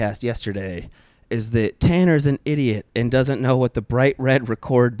yesterday is that Tanner's an idiot and doesn't know what the bright red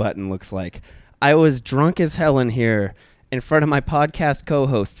record button looks like. I was drunk as hell in here in front of my podcast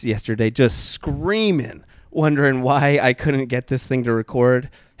co-hosts yesterday, just screaming, wondering why I couldn't get this thing to record.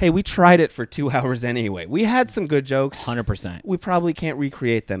 Hey, we tried it for 2 hours anyway. We had some good jokes. 100%. We probably can't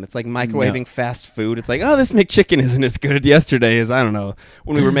recreate them. It's like microwaving fast food. It's like, oh, this McChicken isn't as good yesterday as, I don't know,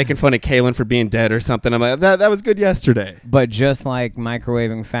 when we were making fun of Kalen for being dead or something. I'm like, that was good yesterday. But just like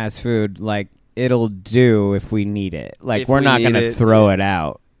microwaving fast food, like, it'll do if we need it. Like, If we're we not going need to it, throw yeah. it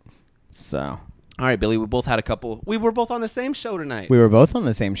out. So All right, Billy, we both had a couple. We were both on the same show tonight. we were both on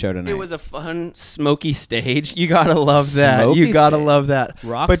the same show tonight. It was a fun, smoky stage. You gotta love that. Smoky You gotta stage. love that.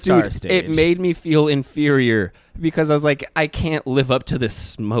 Rock but star dude, stage. it made me feel inferior because I was like, I can't live up to this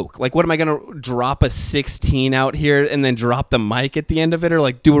smoke. Like, what am I gonna drop a 16 out here and then drop the mic at the end of it, or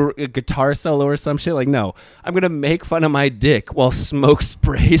like do a guitar solo or some shit? Like, no, I'm gonna make fun of my dick while smoke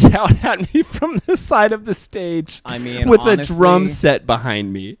sprays out at me from the side of the stage. I mean, with honestly, a drum set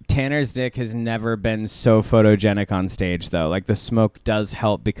behind me. Tanner's dick has never been so photogenic on stage, though. Like, the smoke does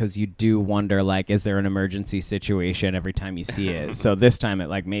help because you do wonder, like, is there an emergency situation every time you see it? So this time it,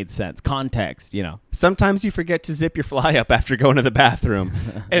 like, made sense. Context, you know. Sometimes you forget to zip your fly up after going to the bathroom.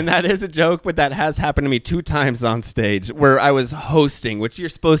 And that is a joke, but that has happened to me 2 times on stage where I was hosting, which you're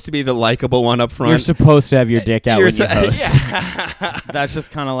supposed to be the likable one up front. You're supposed to have your dick out when you host. Yeah. That's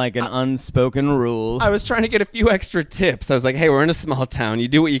just kind of like an unspoken rule. I was trying to get a few extra tips. I was like, hey, we're in a small town. You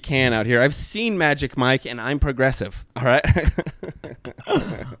do what you can out here. I've seen Magic Mike, and I'm progressive. All right?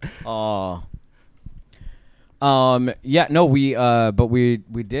 Oh. Yeah, no, but we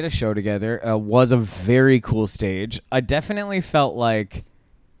did a show together. Was a very cool stage. I definitely felt like,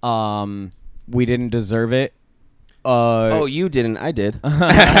 we didn't deserve it. Oh, you didn't. I did.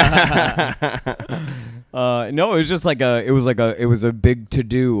 No, it was just like it was a big to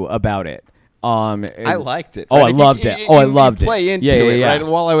do about it. I liked it. Oh, right? I loved it. I loved it. Play into Yeah, it, yeah. right?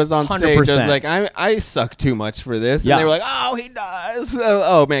 While I was on stage, I was 100%. like, I suck too much for this. And Yeah. they were like, oh, he does.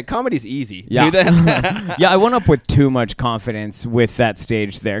 Oh, man, comedy's easy. Yeah. Do that. Yeah, I went up with too much confidence with that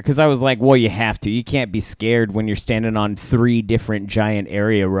stage there because I was like, well, you have to. You can't be scared when you're standing on 3 different giant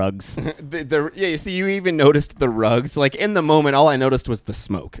area rugs. Yeah, you see, you even noticed the rugs. Like, in the moment, all I noticed was the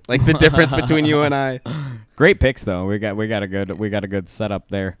smoke. Like, the difference between you and I. Great picks though. We got a good setup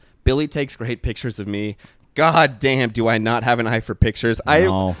there. Billy takes great pictures of me. God damn, do I not have an eye for pictures.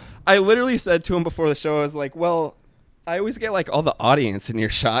 No. I literally said to him before the show, I was like, well, I always get like all the audience in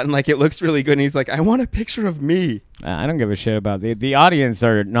your shot and like it looks really good. And he's like, I want a picture of me. I don't give a shit about the audience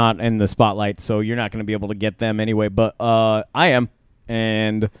are not in the spotlight, so you're not going to be able to get them anyway. But I am,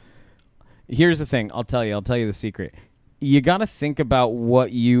 and here's the thing. I'll tell you the secret. You got to think about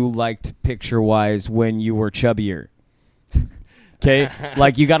what you liked picture-wise when you were chubbier. Okay,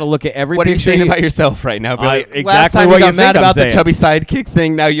 like you got to look at every. What are you picture saying about yourself right now, Billy? exactly Last time what you got you mad think I'm about the saying. chubby sidekick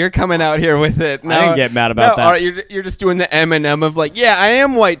thing. Now you're coming out here with it. I didn't get mad about that. All right, you're just doing the Eminem of like, yeah, I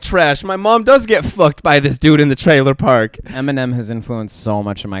am white trash. My mom does get fucked by this dude in the trailer park. Eminem has influenced so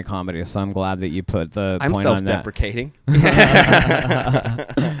much of my comedy, so I'm glad that you put the I'm point on that. self-deprecating.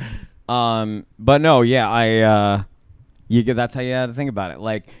 But no, yeah, that's how you have to think about it.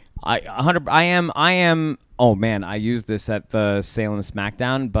 Like I am. Oh man, I used this at the Salem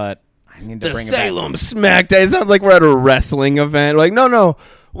Smackdown, but I need to The bring Salem Smackdown. It sounds like we're at a wrestling event. Like, no,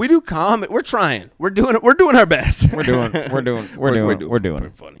 we do comedy. We're trying. We're doing our best. it back. We're doing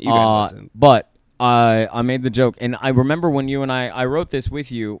it. Funny. You guys listen. But I made the joke, and I remember when you and I wrote this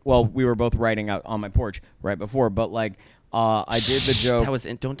with you. Well, we were both writing out on my porch right before, but like. I did the joke. That was.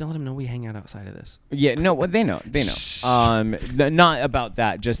 Don't let them know we hang out outside of this. Yeah, no, well, they know. Not about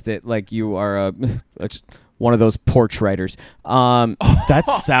that. Just that, like, you are one of those porch writers. That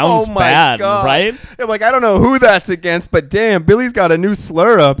sounds Oh my bad, God. right? I'm like, I don't know who that's against, but damn, Billy's got a new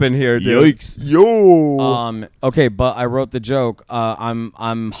slur up in here, dude. Yikes. Yo. Okay, but I wrote the joke.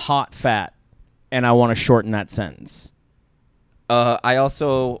 I'm hot fat, and I want to shorten that sentence. I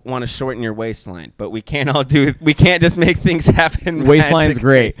also want to shorten your waistline, but we can't just make things happen. Waistline's magically.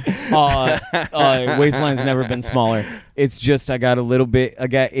 great. Waistline's never been smaller. It's just I got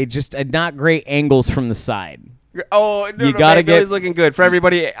not great angles from the side. Oh, no, You gotta get- Billy's looking good for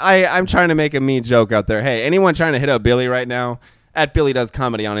everybody. I'm trying to make a mean joke out there. Hey, anyone trying to hit up Billy right now? At Billy Does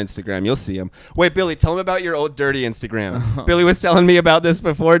Comedy on Instagram. You'll see him. Wait, Billy, tell him about your old dirty Instagram. Billy was telling me about this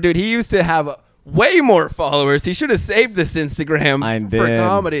before. Dude, he used to have way more followers. He should have saved this Instagram I for did.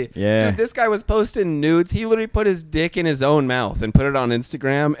 comedy. Yeah. Dude, this guy was posting nudes. He literally put his dick in his own mouth and put it on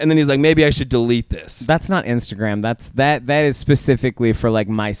Instagram. And then he's like, maybe I should delete this. That's not Instagram. That is specifically for like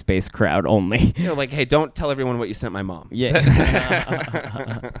MySpace crowd only. You know, like, hey, don't tell everyone what you sent my mom.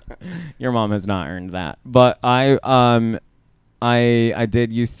 Yeah. Your mom has not earned that. But I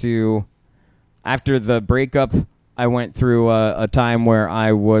did used to, after the breakup, I went through a time where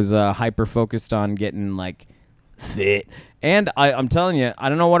I was hyper focused on getting like fit. And I'm telling you, I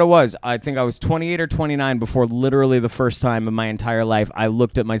don't know what it was. I think I was 28 or 29 before literally the first time in my entire life I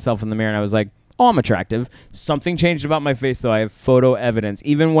looked at myself in the mirror and I was like, oh, I'm attractive. Something changed about my face, though. I have photo evidence.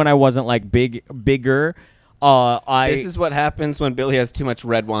 Even when I wasn't like bigger, This is what happens when Billy has too much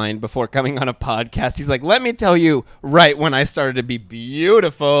red wine before coming on a podcast. He's like, let me tell you right when I started to be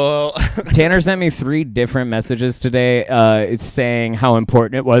beautiful. Tanner sent me 3 different messages today. It's saying how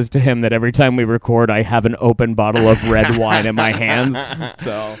important it was to him that every time we record, I have an open bottle of red wine in my hands.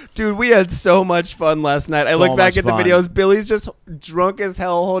 So, dude, we had so much fun last night. I So look back much at the fun. videos. Billy's just drunk as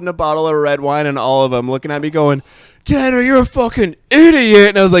hell holding a bottle of red wine, and all of them looking at me going, Tanner, you're a fucking idiot.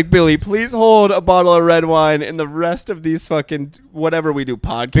 And I was like, Billy, please hold a bottle of red wine in the rest of these fucking whatever we do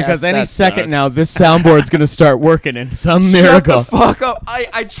podcasts. because any That second sucks. now, this soundboard's going to start working in some Shut miracle. the fuck up.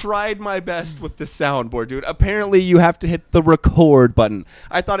 I tried my best with the soundboard, dude. Apparently, you have to hit the record button.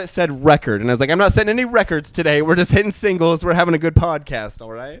 I thought it said record, and I was like, I'm not setting any records today. We're just hitting singles. We're having a good podcast,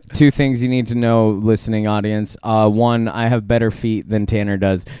 all right? 2 things you need to know, listening audience. 1, I have better feet than Tanner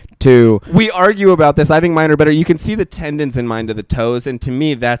does. 2, We argue about this. I think mine are better. You can see the tendons in mine to the toes, and to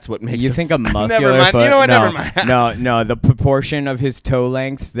me, that's what makes you it think a muscular Never mind. foot? You know what? No, Never mind. no. The proportion of his toe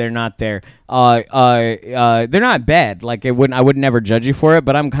lengths, they're not there. They're not bad. Like I would never judge you for it,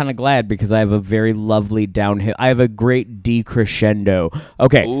 but I'm kind of glad because I have a very lovely downhill. I have a great decrescendo.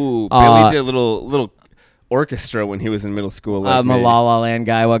 Okay. Ooh, Billy did a little orchestra when he was in middle school. Like I'm a me. La La Land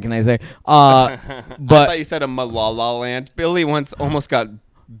guy. What can I say? I But thought you said a Malala Land. Billy once almost got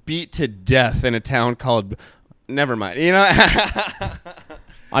beat to death in a town called. Never mind. You know.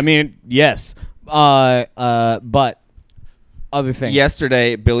 I mean, yes. But other things.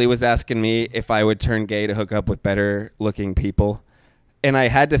 Yesterday, Billy was asking me if I would turn gay to hook up with better looking people. And I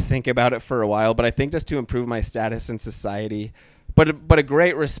had to think about it for a while, but I think just to improve my status in society. But a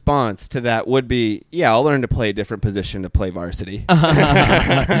great response to that would be, yeah, I'll learn to play a different position to play varsity.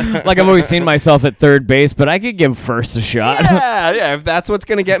 Like I've always seen myself at third base, but I could give first a shot. Yeah, if that's what's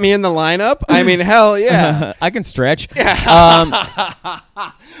going to get me in the lineup, I mean, hell yeah. I can stretch.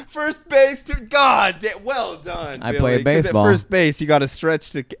 First base to God, well done. I Billy, played 'cause baseball. At first base, you got to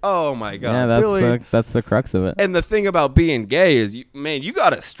stretch to. Oh my God, Yeah, Billy. that's the crux of it. And the thing about being gay is, you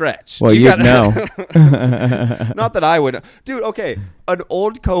got to stretch. Well, you you'd know. Not that I would. Dude, okay. An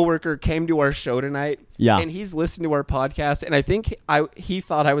old coworker came to our show tonight. Yeah. And he's listened to our podcast, and I think he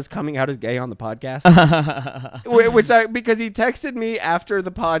thought I was coming out as gay on the podcast. Because he texted me after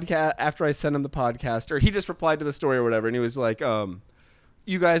the podcast, after I sent him the podcast, or he just replied to the story or whatever, and he was like,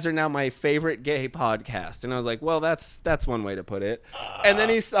 you guys are now my favorite gay podcast. And I was like, well, that's one way to put it. And then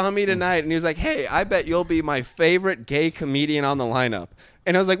he saw me tonight, and he was like, hey, I bet you'll be my favorite gay comedian on the lineup.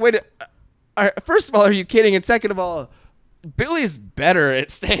 And I was like, wait, first of all, are you kidding? And second of all, Billy's better at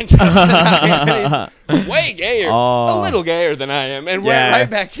stand-up than I am. He's way gayer, a little gayer than I am. And we're right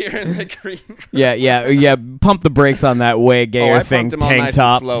back here in the green room. Yeah. Pump the brakes on that way gayer I thing. pumped him all Tank nice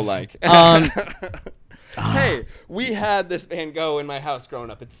top. and slow like. Hey, we had this Van Gogh in my house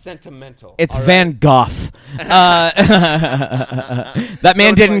growing up. It's sentimental. It's all Van right? Gogh. That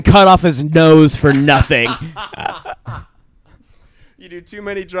man didn't cut off his nose for nothing. You do too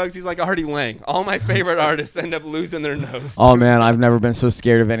many drugs. He's like Artie Lang. All my favorite artists end up losing their nose. Oh man, I've never been so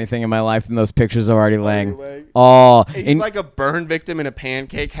scared of anything in my life than those pictures of Artie Lang. Lang. Oh, He's like a burn victim in a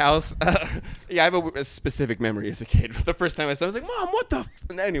pancake house. Yeah, I have a specific memory as a kid. The first time I saw it, I was like, Mom, what the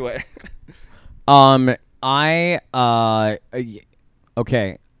Anyway.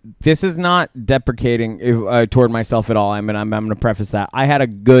 Okay. This is not deprecating toward myself at all. I'm gonna preface that. I had a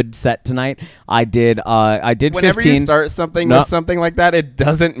good set tonight. I did Whenever 15. you start something No. with something like that, it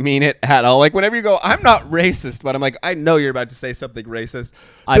doesn't mean it at all. Like whenever you go, I'm not racist, but I'm like, I know you're about to say something racist.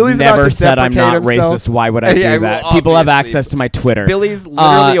 I've Billy's about never to said I'm not deprecate himself. racist. Why would I Yeah, do that? well, People have obviously. access to my Twitter. Billy's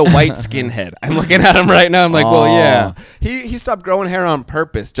literally a white skinhead. I'm looking at him right now. I'm like, well, yeah. He stopped growing hair on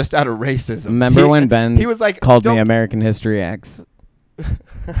purpose just out of racism. Remember when Ben he was like, called me "Don't-" American History X?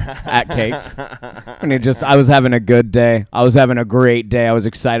 at Cakes. And I was having a good day. I was having a great day. I was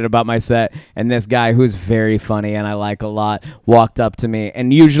excited about my set. And this guy, who's very funny and I like a lot, walked up to me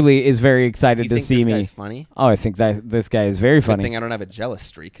and usually is very excited to see me. This guy's funny? Oh, I think that this guy is very funny. Good thing I don't have a jealous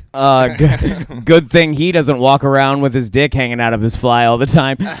streak. Good thing he doesn't walk around with his dick hanging out of his fly all the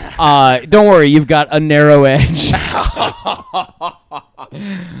time. Don't worry, you've got a narrow edge.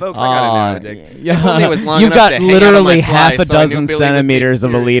 Folks, I got a narrow dick. Yeah. If only it was long You've enough got to hang out on literally my fly, half a so I knew dozen Billy was being centimeters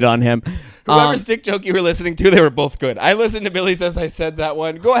of a lead serious. on him. Whoever stick joke you were listening to, they were both good. I listened to Billy's as I said that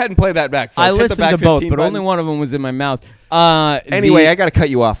one. Go ahead and play that back, folks. I Hit the listened back to both, 15 but button. only one of them was in my mouth. Anyway, I got to cut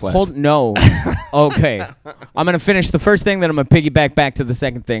you off, Les. No. Okay. I'm going to finish the first thing, then I'm going to piggyback back to the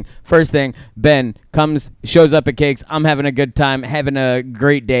second thing. First thing, Ben shows up at Cakes. I'm having a good time, having a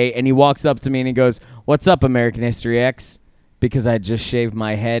great day, and he walks up to me and he goes, "What's up, American History X?" Because I just shaved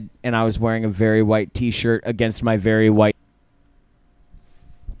my head and I was wearing a very white T-shirt against my very white.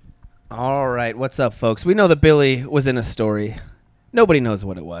 All right, what's up, folks? We know that Billy was in a story. Nobody knows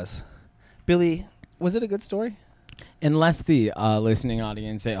what it was. Billy, was it a good story? Unless the listening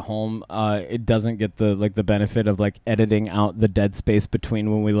audience at home, it doesn't get the benefit of editing out the dead space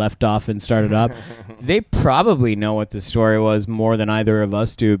between when we left off and started up. They probably know what the story was more than either of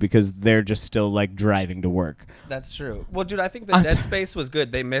us do because they're just still driving to work. That's true. Well, dude, I think the dead space was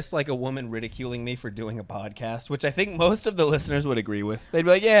good. They missed a woman ridiculing me for doing a podcast, which I think most of the listeners would agree with. They'd be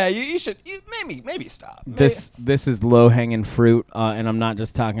like, "Yeah, you should maybe stop." This is low hanging fruit, and I'm not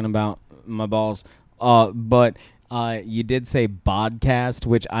just talking about my balls, but. You did say podcast,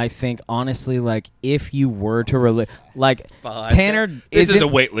 which I think honestly, if you were to Tanner, this is a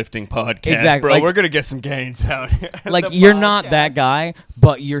weightlifting podcast, exactly, bro. We're gonna get some gains out. You're not that guy,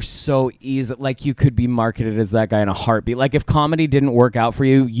 but you're so easy. You could be marketed as that guy in a heartbeat. If comedy didn't work out for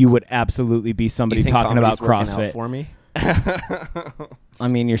you, you would absolutely be somebody talking about CrossFit. Out for me, I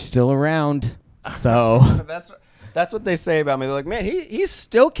mean, you're still around, so That's what they say about me. They're like, "Man, he's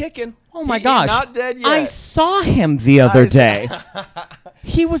still kicking." Oh my gosh. He's not dead yet. I saw him the other day.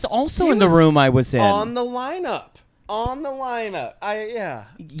 He was also in the room I was in. On the lineup.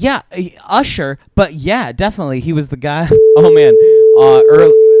 Yeah, Usher, but yeah, definitely. He was the guy. Oh man.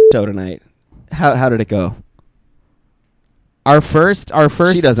 Early show tonight. How did it go? Our first.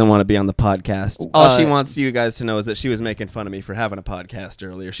 She doesn't want to be on the podcast. All she wants you guys to know is that she was making fun of me for having a podcast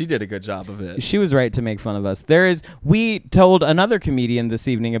earlier. She did a good job of it. She was right to make fun of us. We told another comedian this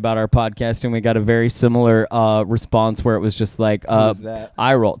evening about our podcast, and we got a very similar response where it was just who's that?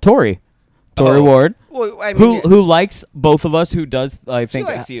 eye roll. Tori Ward. Well, I mean, who likes both of us? Who does? I think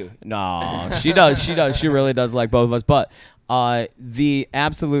she likes you. No, she does. She does. She really does like both of us. But the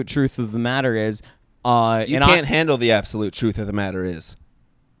absolute truth of the matter is. You can't handle the absolute truth of the matter is.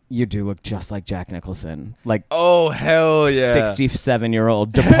 You do look just like Jack Nicholson. Oh, hell yeah.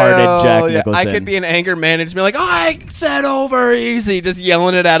 67-year-old departed Jack Nicholson. I could be in anger management I said over easy, just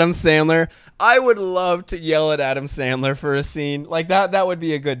yelling at Adam Sandler. I would love to yell at Adam Sandler for a scene. That would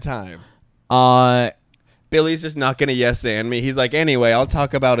be a good time. Billy's just not going to yes and me. He's like, anyway, I'll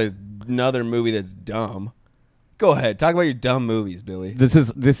talk about another movie that's dumb. Go ahead. Talk about your dumb movies, Billy. This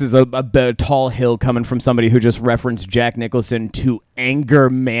is a tall hill coming from somebody who just referenced Jack Nicholson to anger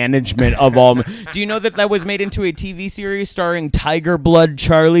management of all. Do you know that was made into a TV series starring Tiger Blood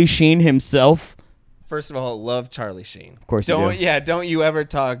Charlie Sheen himself? First of all, love Charlie Sheen. Of course you do. Yeah, don't you ever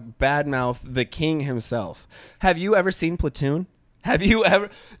talk badmouth the king himself. Have you ever seen Platoon? Have you ever...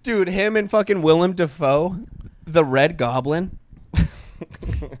 Dude, him and fucking Willem Dafoe, the Red Goblin...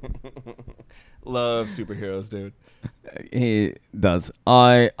 Love superheroes, dude. He does.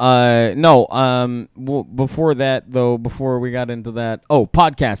 Before that though, before we got into that,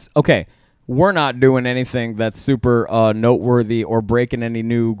 podcasts. Okay, we're not doing anything that's super noteworthy or breaking any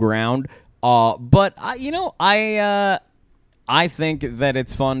new ground. But I think that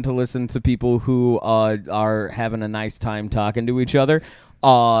it's fun to listen to people who are having a nice time talking to each other.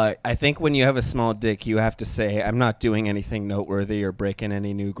 I think when you have a small dick, you have to say, "I'm not doing anything noteworthy or breaking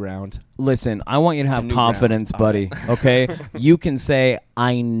any new ground." Listen, I want you to have confidence, buddy. Okay, you can say,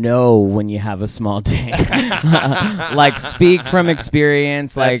 "I know" when you have a small dick. Speak from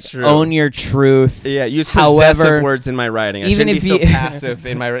experience. Own your truth. Yeah, use possessive words in my writing. I even shouldn't if be so passive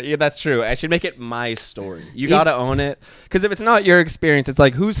in my. Yeah, that's true. I should make it my story. You gotta own it, because if it's not your experience, it's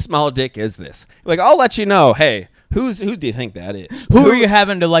whose small dick is this? I'll let you know. Hey. Who do you think that is? Who are you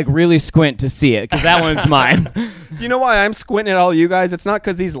having to like really squint to see it? Because that one's mine. You know why I'm squinting at all you guys? It's not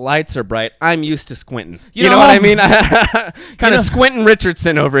because these lights are bright. I'm used to squinting. You know know what how- I mean? Kind of squinting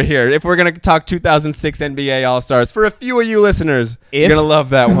Richardson over here. If we're going to talk 2006 NBA All-Stars, for a few of you listeners, you're going to love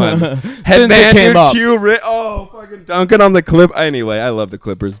that one. Headband, came dude, up. oh, fucking dunking on the clip. Anyway, I love the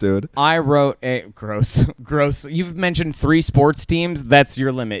Clippers, dude. I wrote a gross. You've mentioned 3 sports teams. That's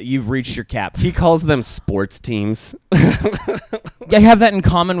your limit. You've reached your cap. He calls them sports teams. I have that in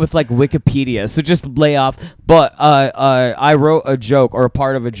common with like Wikipedia, so just lay off. But I wrote a joke or a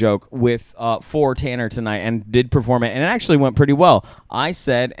part of a joke with for Tanner tonight and did perform it, and it actually went pretty well. I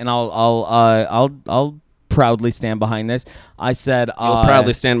said, and I'll proudly stand behind this. I said, You'll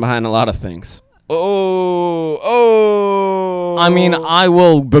proudly stand behind a lot of things. Oh. I mean, I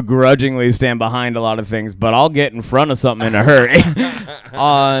will begrudgingly stand behind a lot of things, but I'll get in front of something in a hurry.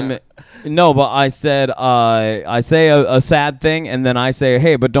 No, but I said, I say a sad thing, and then I say,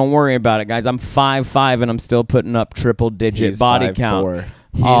 hey, but don't worry about it, guys. I'm 5'5", and I'm still putting up triple-digit body 5'4". count.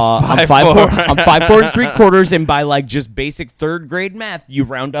 He's I'm 5'4". I'm 5'4" and 3/4, and by like just basic 3rd grade math, you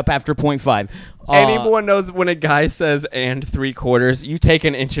round up after 0.5. Anyone knows when a guy says and 3/4, you take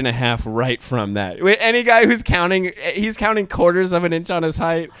 1.5 inches right from that. Any guy who's counting, he's counting quarters of an inch on his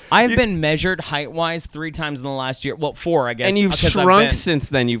height. I've been measured height-wise 3 times in the last year. Well, 4, I guess. And you've 'cause I've shrunk been- since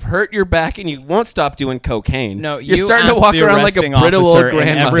then. You've hurt your back, and you won't stop doing cocaine. No, you're you starting to asked walk the around like a arresting brittle old officer in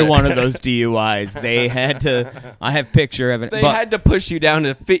grandmother. every one of those DUIs. They had to. I have picture evidence. They had to push you down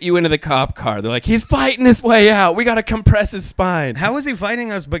to fit you into the cop car. They're like, he's fighting his way out. We got to compress his spine. How is he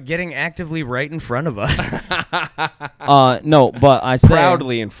fighting us but getting actively right in front of us? No, but I say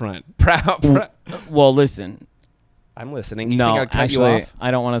Proudly in front. Proud. Well, listen. I'm listening. You No, think I'll cut actually, you off?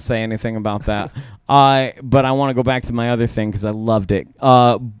 I don't want to say anything about that. But I want to go back to my other thing because I loved it.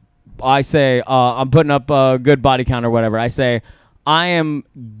 I say I'm putting up a good body count or whatever. I say I'm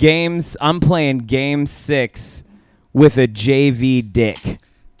playing game 6 with a JV dick.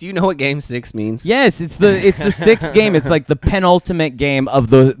 Do you know what Game 6 means? Yes, it's the 6th game. It's like the penultimate game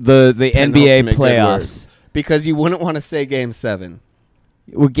of the NBA Penultimate, good playoffs. word. Because you wouldn't want to say Game 7.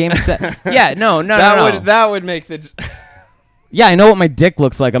 Well, game 7. Yeah, no. That would make the. Yeah, I know what my dick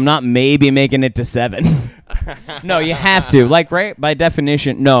looks like. I'm not maybe making it to 7. No, you have to. Like, right? By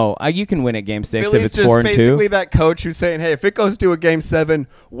definition, no. You can win at game 6 Billy's if it's just 4 and 2. basically that coach who's saying, "Hey, if it goes to a Game 7,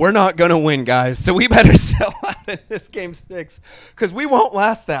 we're not gonna win, guys. So we better sell out in this Game 6 because we won't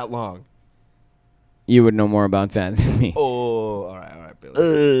last that long." You would know more about that than me. Oh, all right,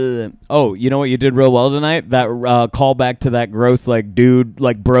 Billy. Oh, you know what you did real well tonight? That callback to that gross, like, dude,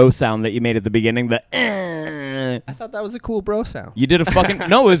 like, bro sound that you made at the beginning. The I thought that was a cool bro sound. You did a fucking...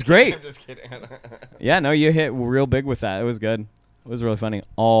 No, it was great. I'm just kidding. Yeah, no, you hit real big with that. It was good. It was really funny.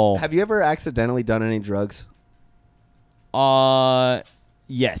 Oh. Have you ever accidentally done any drugs?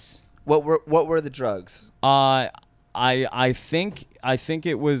 Yes. What were the drugs? I think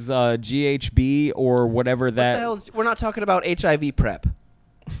it was GHB or whatever What that. the hell we're not talking about HIV prep.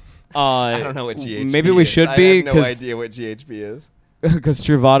 I don't know what GHB is. Maybe we should be, I have no idea what GHB is. because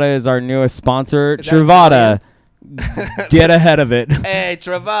Truvada is our newest sponsor. Is that Truvada, get ahead of it. Hey,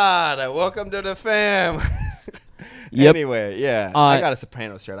 Travada, welcome to the fam. Yep. Anyway, yeah. I got a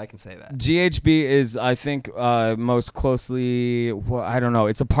Sopranos shirt. I can say that. GHB is, I think, most closely, well, I don't know.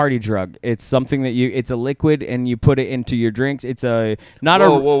 It's a party drug. It's something that it's a liquid and you put it into your drinks. It's Whoa.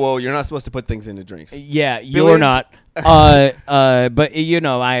 You're not supposed to put things into drinks. Yeah, you're Billy's- not. But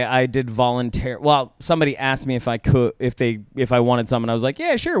I did volunteer. Well, somebody asked me if I wanted some, and I was like,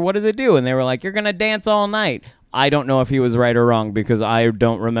 yeah, sure. What does it do? And they were like, you're gonna dance all night. I don't know if he was right or wrong because I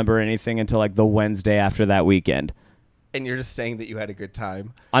don't remember anything until like the Wednesday after that weekend. And you're just saying that you had a good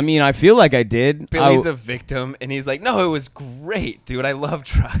time. I mean, I feel like I did. Billy's a victim, and he's like, no, it was great, dude. I love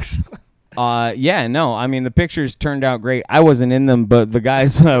drugs. Yeah, no. I mean, the pictures turned out great. I wasn't in them, but the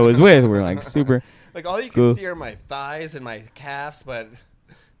guys I was with were like super. Like, all you can Cool. see are my thighs and my calves, but...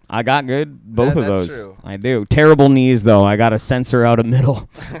 I got good. Both of That's those. true. I do. Terrible knees, though. I got to censor out a middle.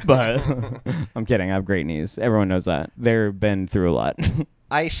 But I'm kidding. I have great knees. Everyone knows that. They've been through a lot.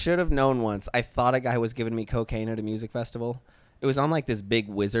 I should have known once. I thought a guy was giving me cocaine at a music festival. It was on, like, this big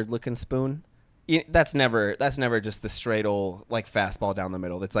wizard-looking spoon. That's never just the straight old, like, fastball down the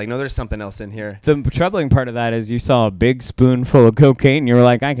middle. It's like, no, there's something else in here. The troubling part of that is you saw a big spoonful of cocaine and you were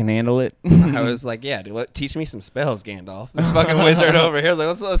like, I can handle it. I was like, yeah, dude, teach me some spells, Gandalf. This fucking wizard over here was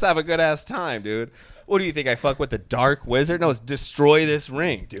like, let's have a good-ass time, dude. What do you think, I fuck with the dark wizard? No, it's destroy this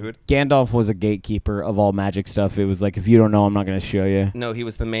ring, dude. Gandalf was a gatekeeper of all magic stuff. It was like, if you don't know, I'm not going to show you. No, he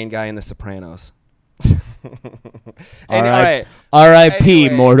was the main guy in The Sopranos. All right. All right. R.I.P.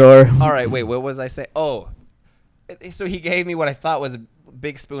 Anyway. Mordor. All right, wait, what was I saying? Oh, So he gave me what I thought was a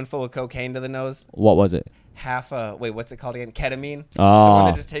big spoonful of cocaine to the nose. What was it? Half what's it called again? Ketamine. Oh. The one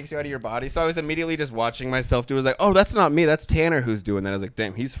that just takes you out of your body. So I was immediately just watching myself do it. I was like, oh, that's not me. That's Tanner who's doing that. I was like,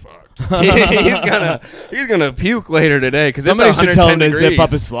 damn, he's fucked. he's gonna puke later today because Somebody should tell him to zip up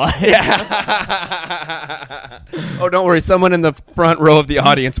his fly. Yeah. Oh, don't worry. Someone in the front row of the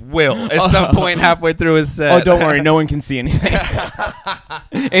audience will at some point halfway through his set. Oh, don't worry. No one can see anything.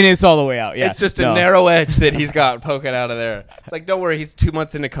 And it's all the way out. Yeah. It's just a narrow edge that he's got poking out of there. It's like, don't worry. He's 2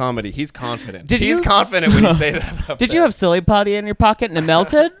 months into comedy. He's confident. He's confident when you say that up Did there. you have silly putty in your pocket and it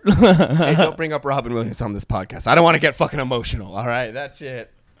melted? Hey, don't bring up Robin Williams on this podcast. I don't want to get fucking emotional. All right, that's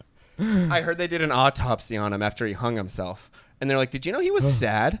it. I heard they did an autopsy on him after he hung himself, and they're like, "Did you know he was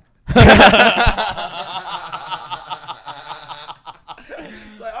sad?"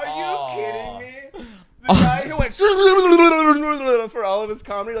 Like, are you kidding me? The guy who went for all of his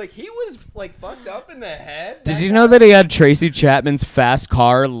comedy, like he was like fucked up in the head. Did you know that he had Tracy Chapman's Fast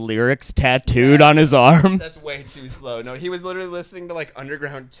Car lyrics tattooed on his arm? That's way too slow. No, he was literally listening to like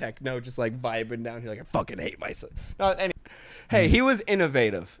underground techno, just like vibing down here. Like I fucking hate myself. Hey, he was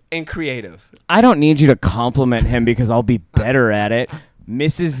innovative and creative. I don't need you to compliment him because I'll be better at it.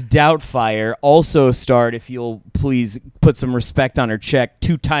 Mrs. Doubtfire also starred, if you'll please put some respect on her check,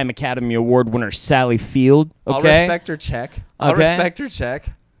 2-time Academy Award winner Sally Field. Okay? I'll respect her check. I'll Okay. respect her check.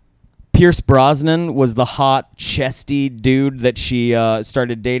 Pierce Brosnan was the hot, chesty dude that she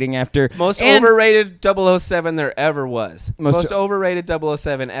started dating after. Most overrated 007 there ever was. Most Most overrated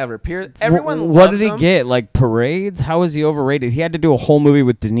 007 ever. Everyone What loves did he him. get? Like parades? How was he overrated? He had to do a whole movie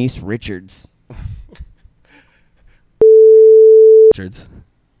with Denise Richards. Richards.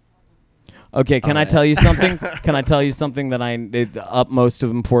 Okay, can I tell you something? Can I tell you something that the utmost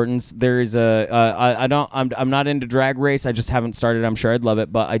of importance? There is I'm not into Drag Race. I just haven't started. I'm sure I'd love it,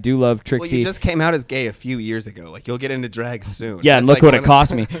 but I do love Trixie. Well, you just came out as gay a few years ago. Like you'll get into drag soon. Yeah, and That's look like what it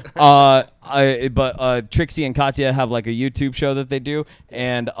cost me. But Trixie and Katya have like a YouTube show that they do,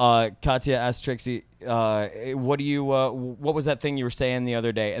 and Katya asked Trixie, "What was that thing you were saying the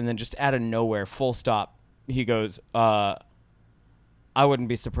other day?" And then just out of nowhere, full stop, he goes, I wouldn't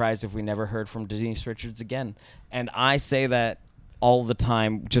be surprised if we never heard from Denise Richards again. And I say that all the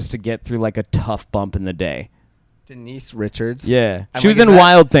time just to get through like a tough bump in the day. Denise Richards. Yeah. I'm She like, was in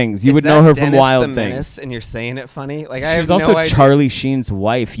Wild Things. You is would that know her from Dennis Wild the Things. Menace, and you're saying it funny. Like I She was have also no idea. Charlie Sheen's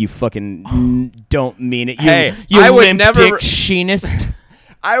wife. You fucking don't mean it. You, Hey, you I would limp never dick re- Sheenist.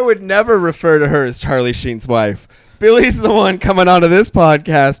 I would never refer to her as Charlie Sheen's wife. Billy's the one coming onto this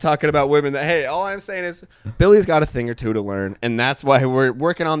podcast talking about women that, hey, all I'm saying is Billy's got a thing or two to learn, and that's why we're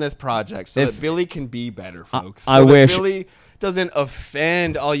working on this project, so that Billy can be better, folks. I so that wish- Billy doesn't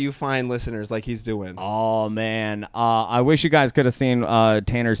offend all you fine listeners like he's doing. Oh, man. I wish you guys could have seen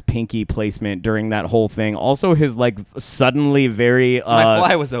Tanner's pinky placement during that whole thing. Also, his, like, suddenly very... My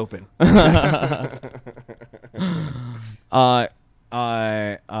fly was open.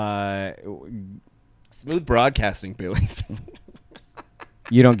 Smooth broadcasting, Billy.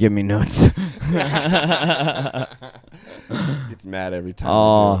 You don't give me notes. It's mad every time.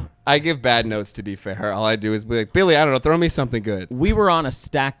 Oh. I give bad notes, to be fair. All I do is be like, Billy, I don't know, throw me something good. We were on a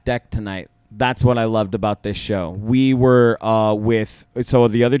stacked deck tonight. That's what I loved about this show. We were with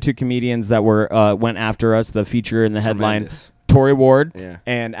the other two comedians that were went after us, the feature and the headline, Tremendous. Tori Ward Yeah.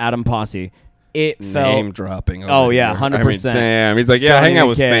 and Adam Posse. It felt Name dropping. Oh, over yeah, here. 100%. I mean, damn. He's like, yeah, Don't hang out even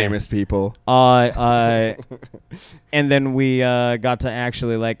with care. famous people. and then we got to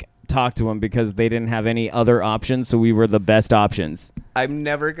actually like talk to them because they didn't have any other options, so we were the best options. I'm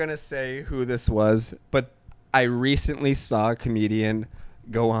never going to say who this was, but I recently saw a comedian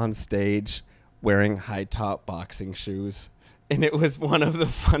go on stage wearing high-top boxing shoes. And it was one of the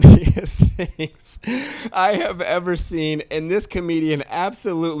funniest things I have ever seen. And this comedian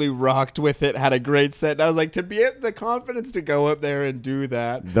absolutely rocked with it, had a great set. And I was like, to be the confidence to go up there and do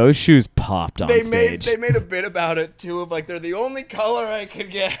that. Those shoes popped on stage. They made a bit about it too, of like they're the only color I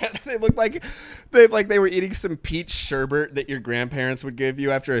could get. They looked like they were eating some peach sherbet that your grandparents would give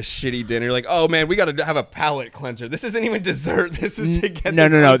you after a shitty dinner. You're like, oh man, we got to have a palate cleanser. This isn't even dessert. This is to get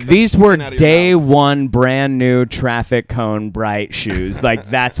No. this These were out of your day mouth. one, brand new traffic cone bright shoes. Like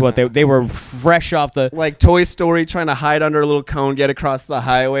that's what they were fresh off the. Like Toy Story trying to hide under a little cone, get across the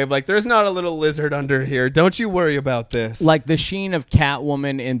highway. Like, there's not a little lizard under here. Don't you worry about this. Like the sheen of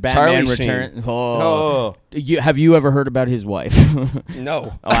Catwoman in Batman Charlie Sheen. Return. Oh. Have you ever heard about his wife?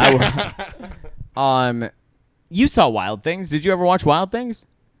 No. You saw Wild Things. Did you ever watch Wild Things?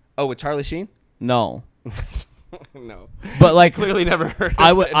 Oh, with Charlie Sheen? No. No. But like, Clearly never heard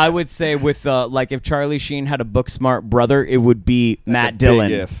of I would say with like if Charlie Sheen had a book smart brother, it would be Matt Dillon.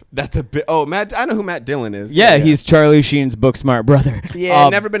 Big if. That's a bit. Oh, Matt. I know who Matt Dillon is. Yeah, he's Charlie Sheen's book smart brother. Yeah,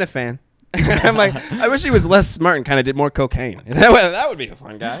 never been a fan. I'm like, I wish he was less smart and kind of did more cocaine. That would be a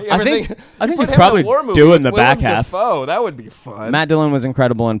fun guy. I think he's probably doing the back half. Oh, that would be fun. Matt Dillon was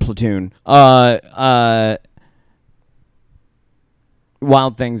incredible in Platoon.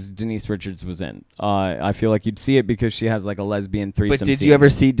 Wild Things Denise Richards was in. I feel like you'd see it because she has like a lesbian threesome. But did scene. you ever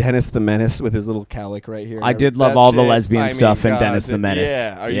see Dennis the Menace with his little cowlick right here? I did love all the lesbian stuff in Dennis the Menace.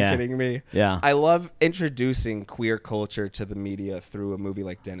 Yeah, are you kidding me? Yeah. I love introducing queer culture to the media through a movie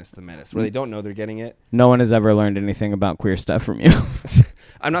like Dennis the Menace, where they don't know they're getting it. No one has ever learned anything about queer stuff from you.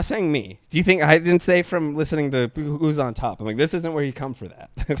 I'm not saying me. Do you think I didn't say from listening to Who's on Top? I'm like, this isn't where you come for that.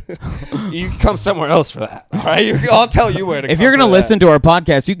 You come somewhere else for that. All right, I'll tell you where to. If you're gonna listen to our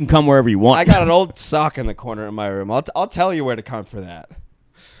podcast, you can come wherever you want. I got an old sock in the corner of my room. I'll tell you where to come for that.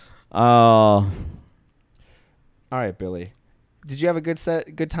 Oh. All right, Billy. Did you have a good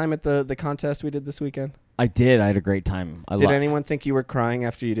time at the contest we did this weekend? I did. I had a great time. Did anyone think you were crying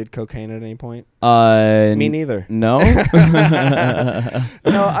after you did cocaine at any point? Me neither. No.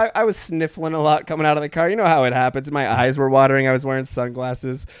 No, I was sniffling a lot coming out of the car. You know how it happens. My eyes were watering. I was wearing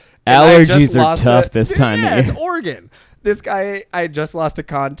sunglasses. Allergies are tough this time. Yeah, it's Oregon. This guy, I had just lost a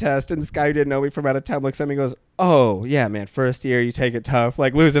contest, and this guy who didn't know me from out of town looks at me and goes, "Oh, yeah, man, first year, you take it tough,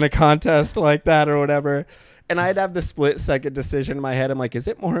 like losing a contest like that or whatever." And I'd have the split-second decision in my head. I'm like, is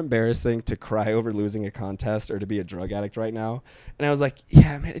it more embarrassing to cry over losing a contest or to be a drug addict right now? And I was like,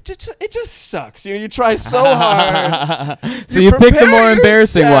 yeah, man, it just sucks. You try so hard. So you picked the more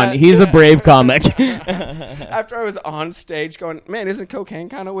embarrassing one. He's a brave comic. After I was on stage going, man, isn't cocaine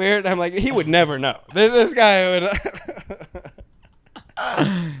kind of weird? I'm like, he would never know. This guy would.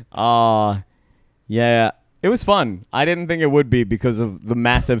 Yeah. It was fun. I didn't think it would be because of the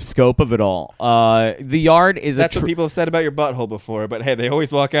massive scope of it all. The Yard is That's what people have said about your butthole before, but hey, they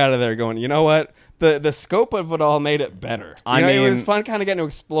always walk out of there going, you know what? The scope of it all made it better. I mean, it was fun kind of getting to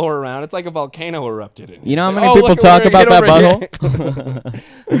explore around. It's like a volcano erupted in here. You know how many people talk about that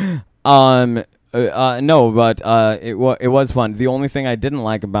butthole? No, but it was fun. The only thing I didn't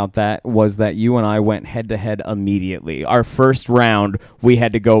like about that was that you and I went head to head immediately. Our first round, we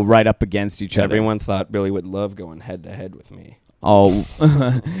had to go right up against each other. Everyone thought Billy would love going head to head with me. Oh,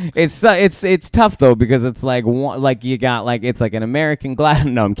 it's tough though because it's like you got like it's like an American glad.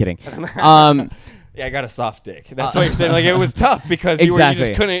 No, I'm kidding. Yeah, I got a soft dick. That's what you're saying. Like, it was tough because you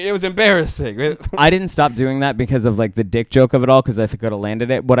just couldn't. It was embarrassing. I didn't stop doing that because of like the dick joke of it all because I could have landed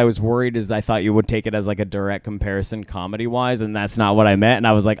it. What I was worried is I thought you would take it as like a direct comparison comedy wise, and that's not what I meant. And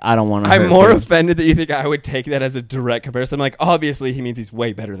I was like, I don't want to. I'm more offended that you think I would take that as a direct comparison. I'm like, obviously he means he's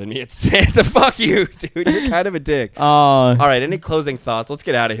way better than me. It's a fuck you, dude. You're kind of a dick. All right. Any closing thoughts? Let's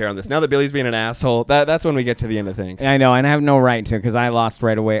get out of here on this. Now that Billy's being an asshole, that's when we get to the end of things. I know, and I have no right to because I lost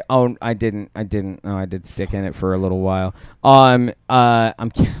right away. Oh, I didn't. No, I did stick in it for a little while. I'm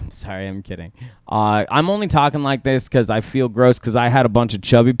sorry, I'm kidding. I'm only talking like this because I feel gross because I had a bunch of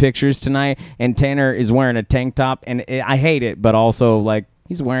chubby pictures tonight, and Tanner is wearing a tank top, and I hate it, but also like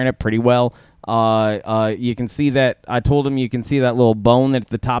he's wearing it pretty well. You can see that. I told him you can see that little bone at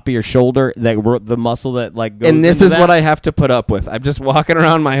the top of your shoulder, the muscle that like goes. And this is what I have to put up with. I'm just walking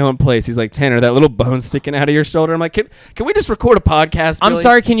around my own place. He's like, Tanner, that little bone sticking out of your shoulder. I'm like, can we just record a podcast, Billy? I'm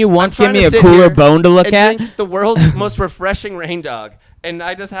sorry. Can you once give me a cooler bone to look at? Drink the world's most refreshing rain dog. And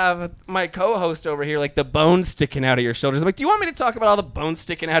I just have my co-host over here, like the bones sticking out of your shoulders. I'm like, do you want me to talk about all the bones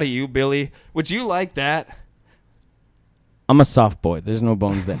sticking out of you, Billy? Would you like that? I'm a soft boy. There's no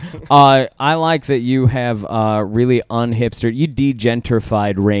bones there. I like that you have really unhipster. You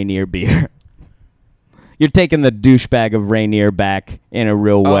degentrified Rainier beer. You're taking the douchebag of Rainier back in a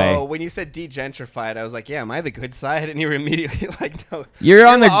real way. Oh, when you said degentrified, I was like, yeah, am I the good side? And you were immediately like, no. You're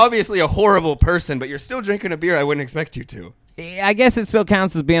obviously a horrible person, but you're still drinking a beer I wouldn't expect you to. I guess it still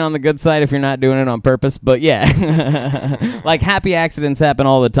counts as being on the good side if you're not doing it on purpose, but yeah. Like happy accidents happen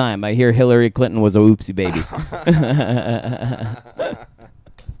all the time. I hear Hillary Clinton was a oopsie baby.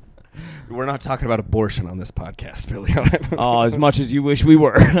 We're not talking about abortion on this podcast, Billy. Oh, as much as you wish we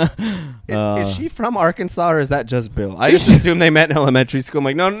were. Is she from Arkansas or is that just Bill? I just assume they met in elementary school. I'm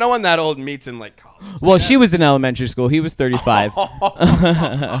like, no one that old meets in like college. Well, she was in elementary school. He was 35.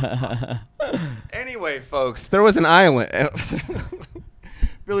 Anyway, folks, there was an island.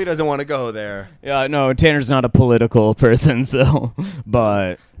 Billy doesn't want to go there. Yeah, no, Tanner's not a political person, so,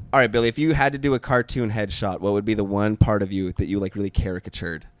 but... All right, Billy, if you had to do a cartoon headshot, what would be the one part of you that you like really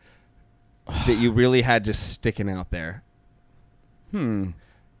caricatured? That you really had just sticking out there?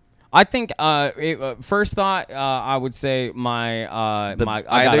 I think first thought, I would say my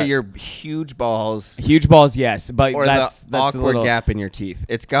either your huge balls huge balls, yes, but or that's the that's a awkward little, gap in your teeth.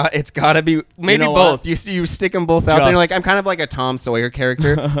 It's got to be maybe know both. what? You stick them both out there. Just- Like I'm kind of like a Tom Sawyer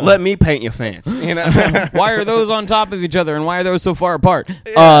character. Let me paint you fancy. You know. Why are those on top of each other and why are those so far apart?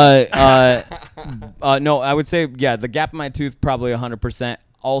 No, I would say the gap in my tooth probably 100%.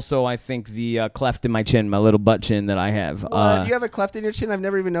 Also, I think the cleft in my chin, my little butt chin that I have. Do you have a cleft in your chin? I've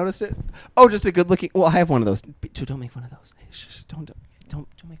never even noticed it. Oh, just a good looking. Well, I have one of those. Don't make fun of those. Hey, don't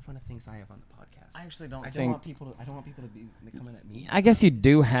make fun of things I have on the podcast. I actually don't I don't think. want people to be coming at me. I guess you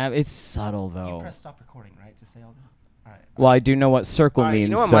do have. It's subtle You though. press stop recording, right? To say all that. All right. Well, I do know what circle All right, means.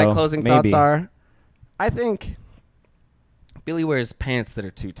 you know what so my closing maybe. thoughts are? I think Billy wears pants that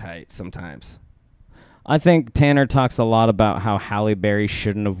are too tight sometimes. I think Tanner talks a lot about how Halle Berry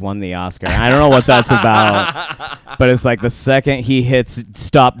shouldn't have won the Oscar. I don't know what that's about, but it's like the second he hits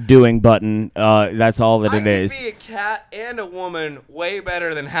stop doing button, that's all that it is. I could be a cat and a woman way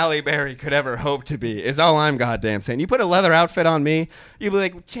better than Halle Berry could ever hope to be, is all I'm goddamn saying. You put a leather outfit on me, you'd be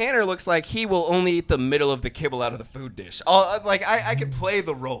like, Tanner looks like he will only eat the middle of the kibble out of the food dish. I could play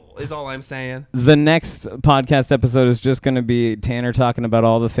the role, is all I'm saying. The next podcast episode is just going to be Tanner talking about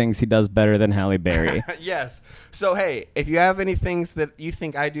all the things he does better than Halle Berry. Yes. So, hey, if you have any things that you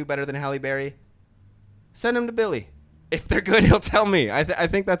think I do better than Halle Berry, send them to Billy. If they're good, he'll tell me. I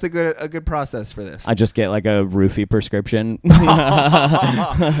think that's a good process for this. I just get like a roofie prescription. Tanner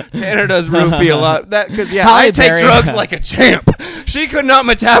does roofie a lot. Because Halle I take Berry. drugs like a champ. She could not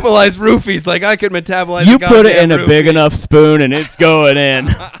metabolize roofies like I could metabolize. You a put it in goddamn a big roofie. enough spoon and it's going in.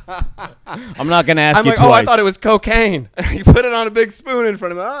 I'm not going to ask I'm you like, twice. oh, I thought it was cocaine. You put it on a big spoon in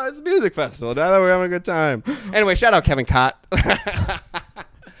front of me. Oh, it's a music festival. I thought we were having a good time. Anyway, shout out Kevin Cott.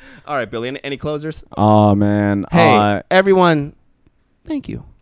 All right, Billy. Any closers? Oh, man. Hey, everyone. Thank you.